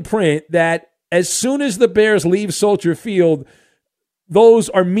fine print that as soon as the Bears leave Soldier Field, those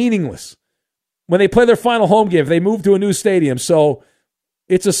are meaningless. When they play their final home game, they move to a new stadium. So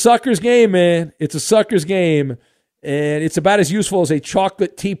it's a sucker's game, man. It's a sucker's game. And it's about as useful as a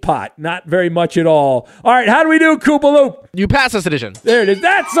chocolate teapot. Not very much at all. All right, how do we do, Koopaloop? You pass this edition. There it is.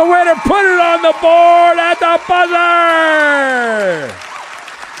 That's the way to put it on the board at the buzzer.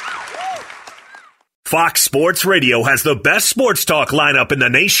 Fox Sports Radio has the best sports talk lineup in the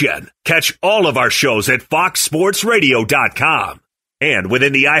nation. Catch all of our shows at foxsportsradio.com. And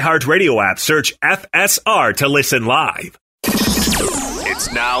within the iHeartRadio app, search FSR to listen live.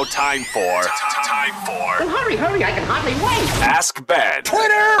 It's now time for... Well, hurry, I can hardly wait. Ask Ben.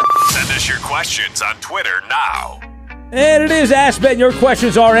 Twitter! Send us your questions on Twitter now. And it is Ask Ben. Your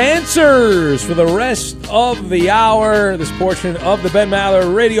questions are answers for the rest of the hour. This portion of the Ben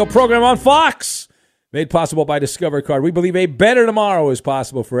Maller radio program on Fox, made possible by Discover Card. We believe a better tomorrow is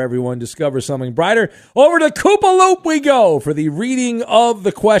possible for everyone. Discover something brighter. Over to Koopa Loop we go for the reading of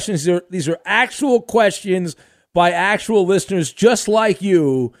the questions. These are actual questions by actual listeners just like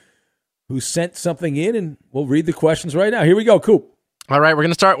you who sent something in, and we'll read the questions right now. Here we go, Coop. All right, we're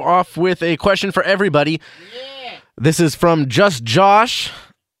going to start off with a question for everybody. This is from Just Josh.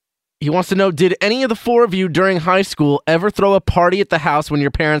 He wants to know, did any of the four of you during high school ever throw a party at the house when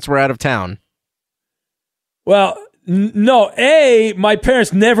your parents were out of town? Well, no. My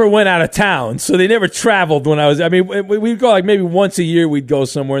parents never went out of town, so they never traveled when we'd go like maybe once a year we'd go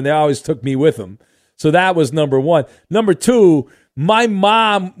somewhere, and they always took me with them. So that was number one. Number two, my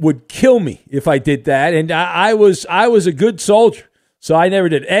mom would kill me if I did that, and I was a good soldier, so I never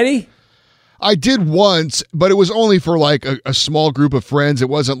did. Eddie? I did once, but it was only for like a small group of friends. It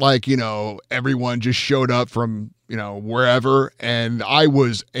wasn't like, everyone just showed up from, wherever. And I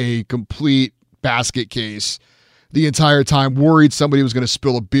was a complete basket case the entire time, worried somebody was going to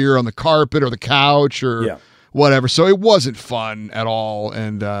spill a beer on the carpet or the couch or whatever. So it wasn't fun at all.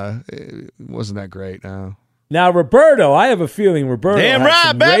 And it wasn't that great. No. Now, Roberto, I have a feeling Roberto Damn had right,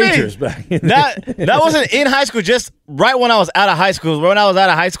 some baby. ragers back in That wasn't in high school, just right when I was out of high school. When I was out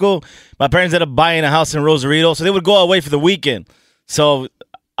of high school, my parents ended up buying a house in Rosarito, so they would go away for the weekend. So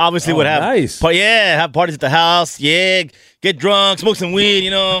obviously would have have parties at the house, get drunk, smoke some weed,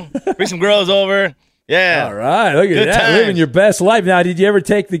 bring some girls over. Yeah. All right, look at Good that, times. living your best life. Now, did you ever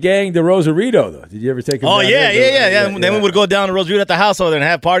take the gang to Rosarito, though? Did you ever take them down there? Yeah. Then we would go down to Rosarito at the house over there and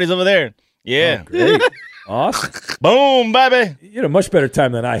have parties over there. Yeah. Oh, great. Awesome. Boom, baby. You had a much better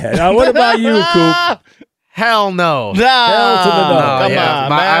time than I had. What about you, Coop? Hell no. Hell to the no. Come on,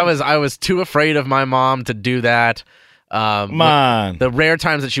 man. I was too afraid of my mom to do that. Come on. The rare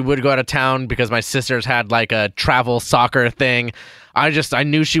times that she would go out of town because my sisters had like a travel soccer thing, I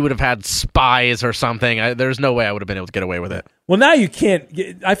knew she would have had spies or something. There's no way I would have been able to get away with it. Well, now you can't.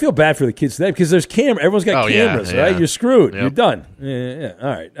 I feel bad for the kids today because there's camera. Everyone's got cameras, right? You're screwed. Yep. You're done. Yeah. All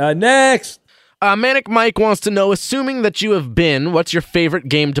right. Next. Manic Mike wants to know, assuming that you have been, what's your favorite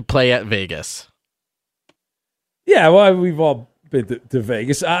game to play at Vegas? Yeah, well, we've all been to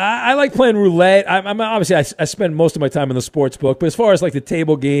Vegas. I like playing roulette. Obviously, I spend most of my time in the sports book, but as far as like the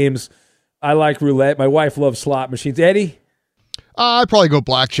table games, I like roulette. My wife loves slot machines. Eddie? I'd probably go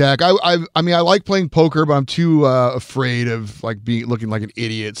blackjack. I like playing poker, but I'm too afraid of like looking like an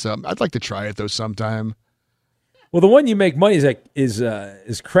idiot. So I'd like to try it though sometime. Well, the one you make money is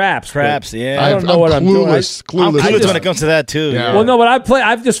craps. Craps, yeah. I don't know what I'm doing. I'm I'm clueless clueless when it comes to that too. Yeah. Well, no, but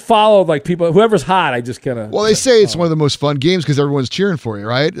I've just followed like people. Whoever's hot, I just kind of. Well, they say it's one of the most fun games because everyone's cheering for you,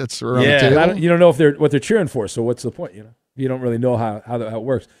 right? That's around the table. You don't know what they're cheering for, so what's the point? You don't really know how it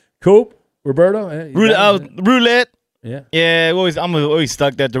works. Coop, Roberto, roulette. Yeah. I'm always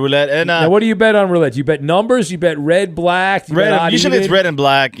stuck at the roulette. And now, what do you bet on roulette? You bet numbers. You bet red, black. Usually it's red and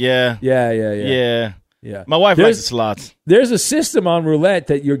black. Yeah. Yeah. My wife likes the slots. There's a system on roulette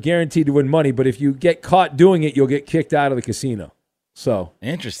that you're guaranteed to win money, but if you get caught doing it, you'll get kicked out of the casino. So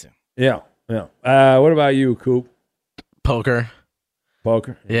interesting. Yeah. What about you, Coop? Poker.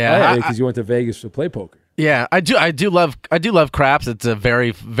 Yeah, because you went to Vegas to play poker. Yeah, I do love craps. It's a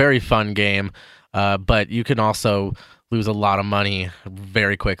very, very fun game, but you can also lose a lot of money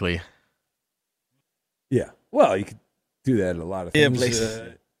very quickly. Yeah. Well, you could do that in a lot of things.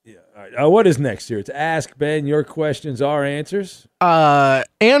 Places. All right. What is next here? It's Ask Ben. Your questions are answers.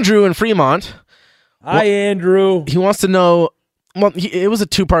 Andrew in Fremont. Hi, Andrew. He wants to know. Well, it was a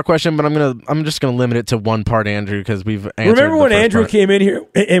two-part question, but I'm just gonna limit it to one part, Andrew, because we've answered. Remember when Andrew part. came in here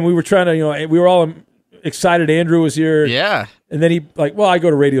and we were trying to, we were all excited. Andrew was here. Yeah. And then he I go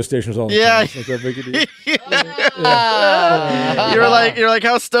to radio stations all the time. It's not that big a deal. You're like,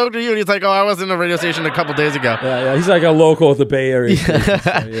 how stoked are you? And he's like, I was in a radio station a couple days ago. Yeah. He's like a local at the Bay Area.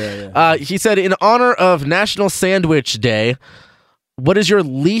 Yeah. He said, in honor of National Sandwich Day, what is your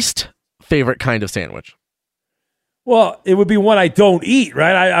least favorite kind of sandwich? Well, it would be one I don't eat,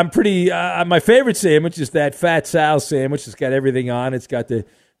 right? I'm pretty. My favorite sandwich is that Fat Sal sandwich. It's got everything on. It's got the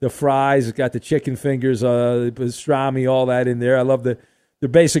fries. It's got the chicken fingers, the pastrami, all that in there. I love the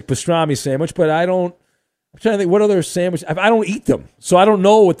basic pastrami sandwich, but I don't I'm trying to think what other sandwich. I don't eat them, so I don't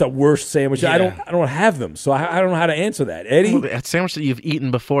know what the worst sandwich. Yeah. I don't have them, so I don't know how to answer that. Eddie, a sandwich that you've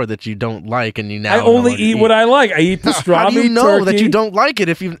eaten before that you don't like, and you now I only eat what I like. I eat pastrami. How do you know turkey. that you don't like it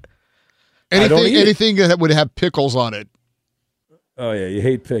if you anything that would have pickles on it? Oh yeah, you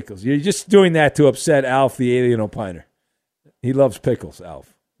hate pickles. You're just doing that to upset Alf, the alien opiner. He loves pickles,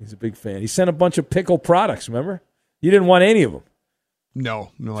 Alf. He's a big fan. He sent a bunch of pickle products. Remember, you didn't want any of them.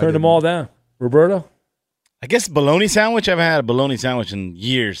 No, turned them all down. Roberto. I guess bologna sandwich. I haven't had a bologna sandwich in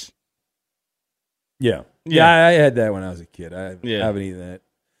years. Yeah, I had that when I was a kid. I haven't eaten that.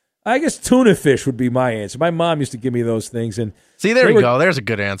 I guess tuna fish would be my answer. My mom used to give me those things, and see, there you go. There's a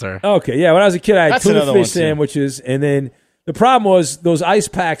good answer. Okay, yeah. When I was a kid, I had That's tuna another fish one, too. sandwiches, and then the problem was those ice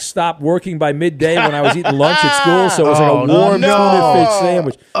packs stopped working by midday when I was eating lunch at school, so it was like a warm tuna fish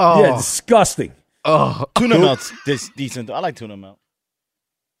sandwich. Oh. Yeah, disgusting. Oh, Tuna melt's decent. I like tuna melt.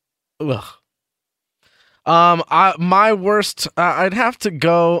 Ugh. My worst. I'd have to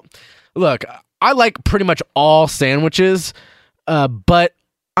go. Look, I like pretty much all sandwiches, but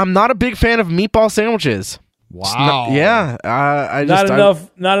I'm not a big fan of meatball sandwiches. Wow. I Not just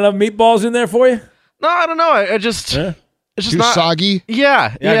enough meatballs in there for you. No, I don't know. I just. It's just Too not soggy.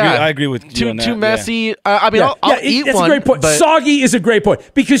 Yeah, I agree with you on that. Too messy. I mean, Yeah. I'll eat that's one. a great point. But Soggy is a great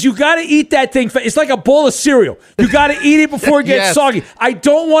point because you got to eat that thing. It's like a bowl of cereal. You got to eat it before it gets Yes. soggy. I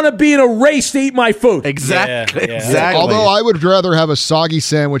don't want to be in a race to eat my food. Exactly. Yeah. Exactly. Although I would rather have a soggy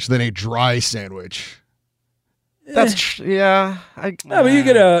sandwich than a dry sandwich. That's yeah. No, but you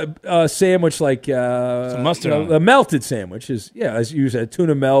get a sandwich like Some mustard on it. a melted sandwich is as you use a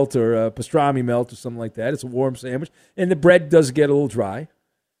tuna melt or a pastrami melt or something like that. It's a warm sandwich, and the bread does get a little dry.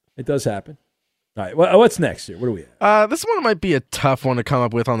 It does happen. All right, well, what's next here? What do we have? This one might be a tough one to come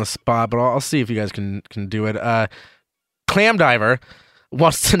up with on the spot, but I'll see if you guys can do it. Clam Diver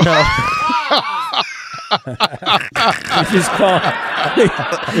wants to know. That's his name.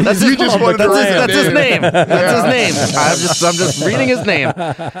 That's his name. I'm just reading his name.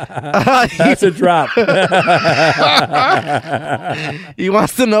 That's a drop. He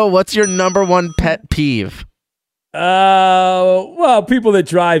wants to know what's your number one pet peeve. Well, people that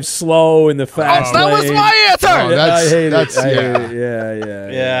drive slow in the fast that lane. was my answer. I hate that's- it. I yeah. hate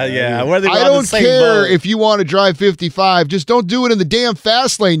it. Yeah. Where they I don't care if you want to drive 55. Just don't do it in the damn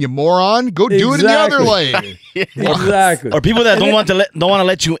fast lane, you moron. Go do it in the other lane. Exactly. Or people that don't want to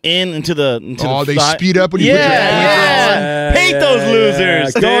let you into the They speed up when you put your yeah. Hate those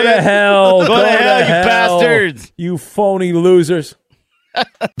losers. Go dude. to hell. Go to hell, you bastards. You phony losers.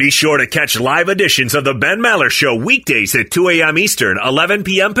 Be sure to catch live editions of The Ben Maller Show weekdays at 2 a.m. Eastern, 11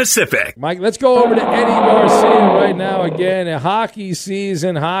 p.m. Pacific. Mike, let's go over to Eddie Garcia right now again. A hockey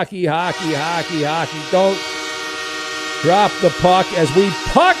season. Hockey. Don't drop the puck as we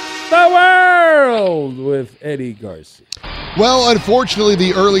puck the world with Eddie Garcia. Well, unfortunately,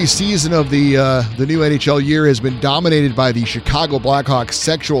 the early season of the new NHL year has been dominated by the Chicago Blackhawks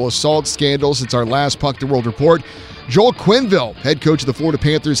sexual assault scandal since our last Puck the World report. Joel Quenneville, head coach of the Florida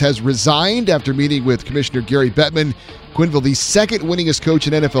Panthers, has resigned after meeting with Commissioner Gary Bettman. Quenneville, the second winningest coach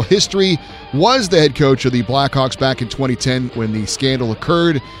in NFL history, was the head coach of the Blackhawks back in 2010 when the scandal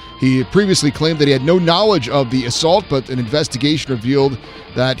occurred. He previously claimed that he had no knowledge of the assault, but an investigation revealed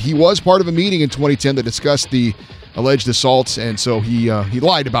that he was part of a meeting in 2010 that discussed the alleged assaults, and so he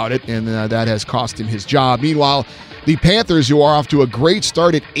lied about it, and that has cost him his job. Meanwhile, the Panthers, who are off to a great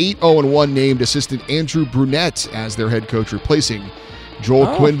start at 8-0-1, named assistant Andrew Brunette as their head coach, replacing Joel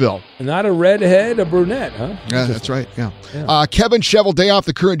Quenneville. Not a redhead, a brunette, huh? Yeah, that's right. Yeah. Kevin Cheveldayoff,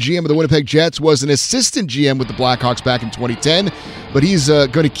 the current GM of the Winnipeg Jets, was an assistant GM with the Blackhawks back in 2010, but he's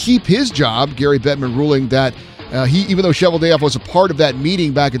going to keep his job. Gary Bettman ruling that even though Cheveldayoff was a part of that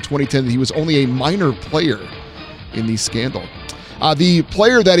meeting back in 2010, that he was only a minor player in the scandal. The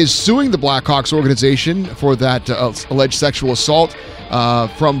player that is suing the Blackhawks organization for that alleged sexual assault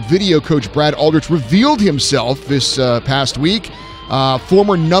from video coach Brad Aldrich revealed himself this past week.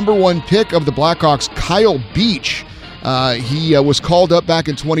 Former number one pick of the Blackhawks, Kyle Beach. He was called up back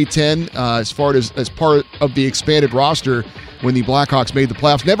in 2010 as part of the expanded roster when the Blackhawks made the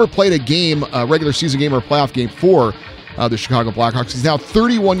playoffs. Never played a game, a regular season game or a playoff game for the Chicago Blackhawks. He's now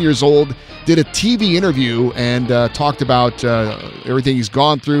 31 years old. Did a TV interview and talked about everything he's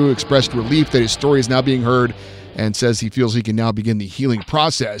gone through, expressed relief that his story is now being heard, and says he feels he can now begin the healing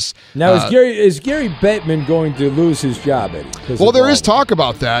process. Now, is Gary Bettman going to lose his job, Eddie? Well, there is talk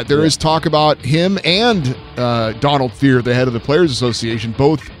about that. There is talk about him and Donald Fear, the head of the Players Association,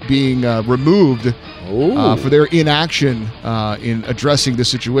 both being removed for their inaction in addressing the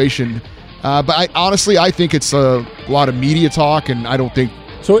situation. But honestly, I think it's a lot of media talk, and I don't think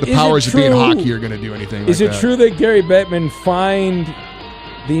So the powers that be in hockey are going to do anything. Is it true that Gary Bettman fined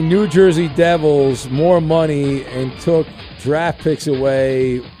the New Jersey Devils more money and took draft picks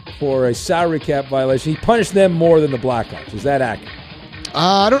away for a salary cap violation? He punished them more than the Blackhawks. Is that accurate?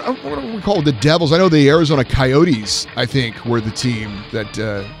 I don't recall the Devils. I know the Arizona Coyotes, I think, were the team that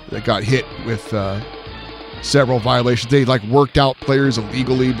got hit with several violations. They worked out players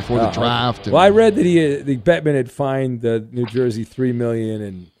illegally before the draft. Well, I read that the Bettman had fined the New Jersey $3 million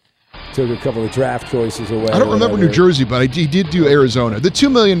and took a couple of draft choices away. I don't remember New Jersey, but he did do Arizona. The $2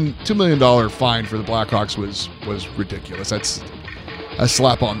 million fine for the Blackhawks was ridiculous. That's a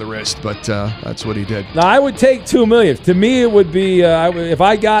slap on the wrist, but that's what he did. Now, I would take $2 million. To me, it would be if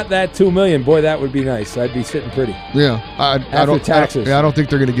I got that $2 million, boy, that would be nice. I'd be sitting pretty. Yeah, after taxes. I don't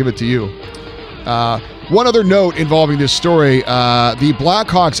think they're going to give it to you. One other note involving this story, the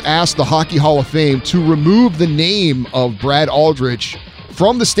Blackhawks asked the Hockey Hall of Fame to remove the name of Brad Aldrich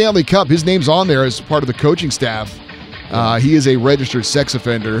from the Stanley Cup. His name's on there as part of the coaching staff. He is a registered sex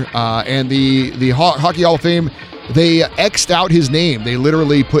offender. And the Hockey Hall of Fame, they X'd out his name. They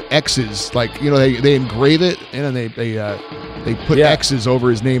literally put X's, they engrave it, and then they put X's over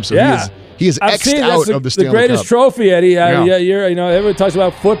his name. So he is X'd out of the Stanley Cup. The greatest trophy, Eddie. Everyone talks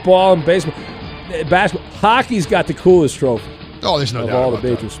about football and baseball. Basketball, hockey's got the coolest trophy. Oh, there's no doubt all about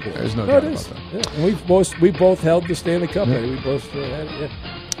the major that. sports. There's no doubt about that. Yeah. And we both held the Stanley Cup. Yeah. We both had it.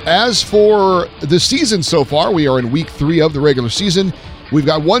 Yeah. As for the season so far, we are in week 3 of the regular season. We've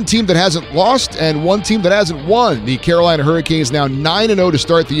got one team that hasn't lost and one team that hasn't won. The Carolina Hurricanes now 9-0 to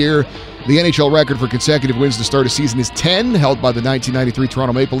start the year. The NHL record for consecutive wins to start a season is 10, held by the 1993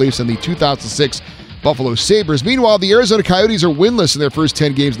 Toronto Maple Leafs and the 2006 Buffalo Sabres. Meanwhile, the Arizona Coyotes are winless in their first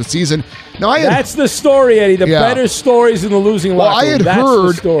 10 games of the season. Now, that's the story, Eddie. The better stories in the losing locker room.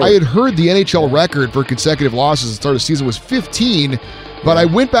 I had heard the NHL record for consecutive losses at the start of the season was 15, but I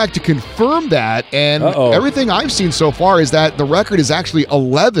went back to confirm that, and everything I've seen so far is that the record is actually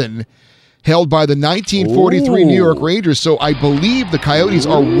 11, held by the 1943 New York Rangers. So I believe the Coyotes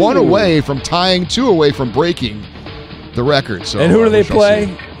are 1 away from tying, 2 away from breaking the record. So, and who do they play?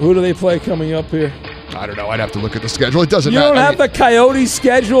 Who do they play coming up here? I don't know. I'd have to look at the schedule. It doesn't you matter. You don't have the Coyotes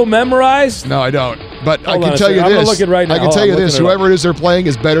schedule memorized? No, I don't. But I can tell you this. I'm looking right now. I can tell you this. Whoever it is they're playing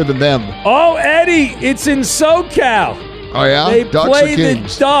is better than them. Oh, Eddie, it's in SoCal. Oh, yeah? They Ducks play or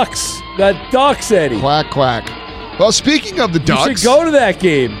Kings? the Ducks. The Ducks, Eddie. Quack, quack. Well, speaking of the Ducks. You should go to that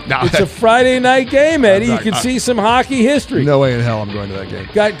game. It's a Friday night game, Eddie. You can see some hockey history. No way in hell I'm going to that game.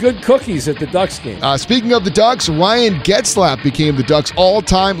 Got good cookies at the Ducks game. Speaking of the Ducks, Ryan Getzlaf became the Ducks'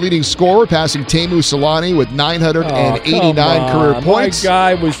 all-time leading scorer, passing Teemu Selanne with 989 career points. My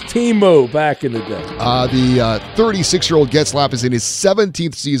guy was Teemu back in the day. The 36-year-old Getzlaf is in his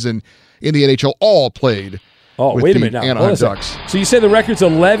 17th season in the NHL, all played. Oh, wait a minute now. Anaheim Ducks. So you said the record's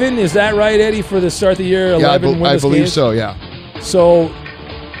 11? Is that right, Eddie, for the start of the year? 11 I believe games? so, yeah. So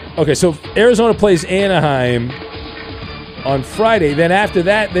Arizona plays Anaheim on Friday. Then after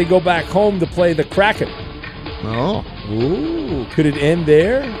that, they go back home to play the Kraken. Oh. Ooh. Could it end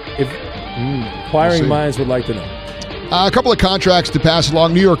there? Inquiring minds would like to know. A couple of contracts to pass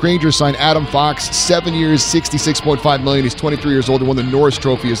along. New York Rangers signed Adam Fox, 7 years, $66.5 million. He's 23 years old and won the Norris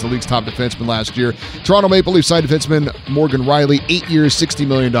Trophy as the league's top defenseman last year. Toronto Maple Leafs signed defenseman Morgan Riley, 8 years, $60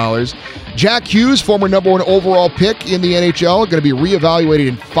 million. Jack Hughes, former number 1 overall pick in the NHL, going to be reevaluated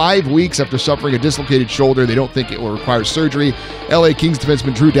in 5 weeks after suffering a dislocated shoulder. They don't think it will require surgery. LA Kings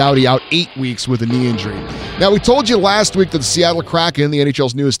defenseman Drew Doughty out 8 weeks with a knee injury. Now, we told you last week that the Seattle Kraken, the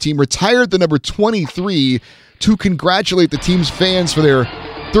NHL's newest team, retired the number 23 to congratulate the team's fans for their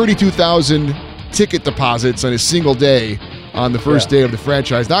 32,000 ticket deposits on a single day on the first day of the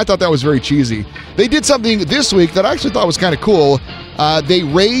franchise. Now, I thought that was very cheesy. They did something this week that I actually thought was kind of cool. They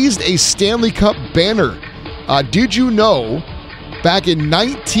raised a Stanley Cup banner. Did you know, back in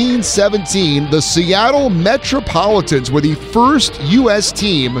 1917, the Seattle Metropolitans were the first U.S.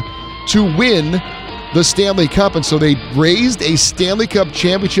 team to win the Stanley Cup, and so they raised a Stanley Cup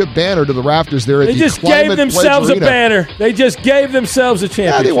championship banner to the rafters there at the Climate Pledge Arena. They just gave themselves a banner. They just gave themselves a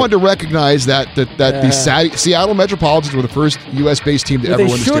championship. Yeah, they wanted to recognize that the Seattle Metropolitans were the first U.S.-based team to ever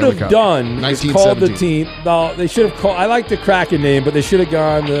win the Stanley Cup. They should have called the team. No, they should have called. I like the Kraken name, but they should have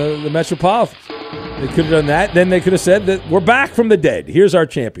gone the Metropolitans. They could have done that. Then they could have said that we're back from the dead. Here's our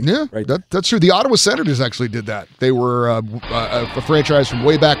champion. Yeah, right. That's true. The Ottawa Senators actually did that. They were a franchise from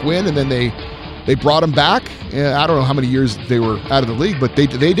way back when, and then they brought them back. I don't know how many years they were out of the league, but they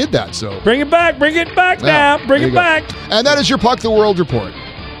did that. So bring it back now. Bring it back. And that is your Puck the World report.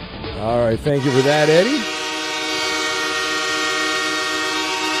 All right, thank you for that, Eddie.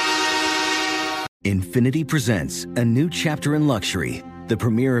 Infinity presents a new chapter in luxury, the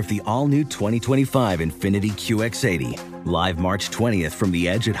premiere of the all-new 2025 Infiniti QX80, live March 20th from the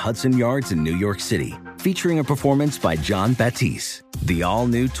Edge at Hudson Yards in New York City, featuring a performance by John Batiste. The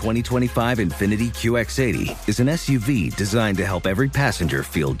all-new 2025 Infiniti QX80 is an SUV designed to help every passenger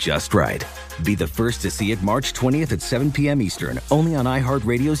feel just right. Be the first to see it March 20th at 7 p.m. Eastern, only on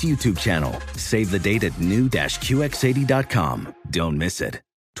iHeartRadio's YouTube channel. Save the date at new-QX80.com. Don't miss it.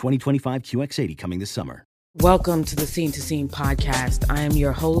 2025 QX80 coming this summer. Welcome to the Scene to Scene podcast. I am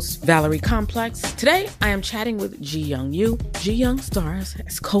your host, Valerie Complex. Today, I am chatting with Ji Young Yoo. Ji Young stars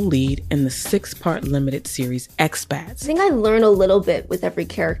as co-lead in the 6-part limited series Expats. I think I learn a little bit with every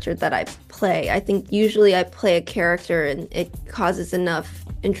character that I play. I think usually I play a character and it causes enough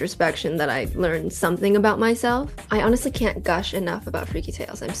introspection that I learn something about myself. I honestly can't gush enough about Freaky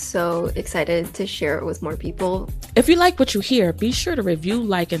Tales. I'm so excited to share it with more people. If you like what you hear, be sure to review,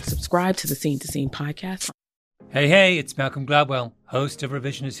 like, and subscribe to the Scene to Scene podcast. Hey, it's Malcolm Gladwell, host of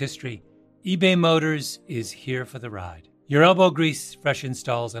Revisionist History. eBay Motors is here for the ride. Your elbow grease, fresh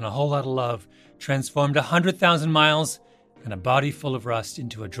installs, and a whole lot of love transformed 100,000 miles and a body full of rust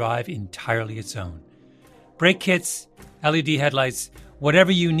into a drive entirely its own. Brake kits, LED headlights,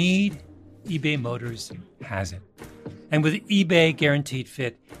 whatever you need, eBay Motors has it. And with eBay Guaranteed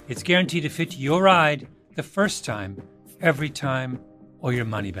Fit, it's guaranteed to fit your ride the first time, every time, or your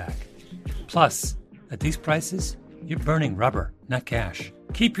money back. Plus, at these prices, you're burning rubber, not cash.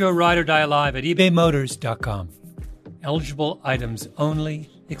 Keep your ride or die alive at ebaymotors.com. Eligible items only.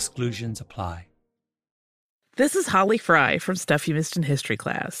 Exclusions apply. This is Holly Fry from Stuff You Missed in History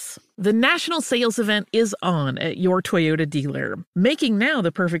Class. The national sales event is on at your Toyota dealer, making now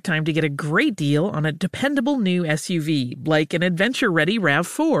the perfect time to get a great deal on a dependable new SUV, like an adventure-ready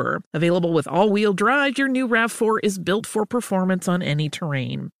RAV4. Available with all-wheel drive, your new RAV4 is built for performance on any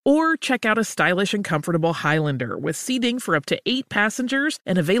terrain. Or check out a stylish and comfortable Highlander with seating for up to 8 passengers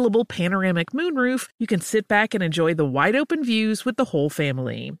and available panoramic moonroof. You can sit back and enjoy the wide-open views with the whole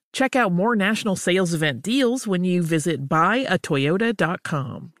family. Check out more national sales event deals when you visit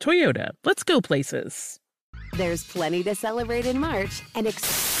buyatoyota.com. Toyota, let's go places. There's plenty to celebrate in March and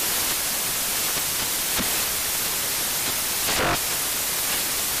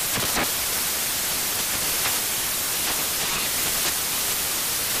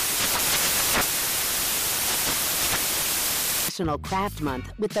National Craft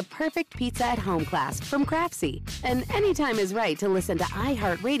Month with the perfect pizza at home class from Craftsy. And anytime is right to listen to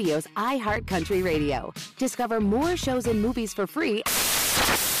iHeartRadio's iHeart Country Radio. Discover more shows and movies for free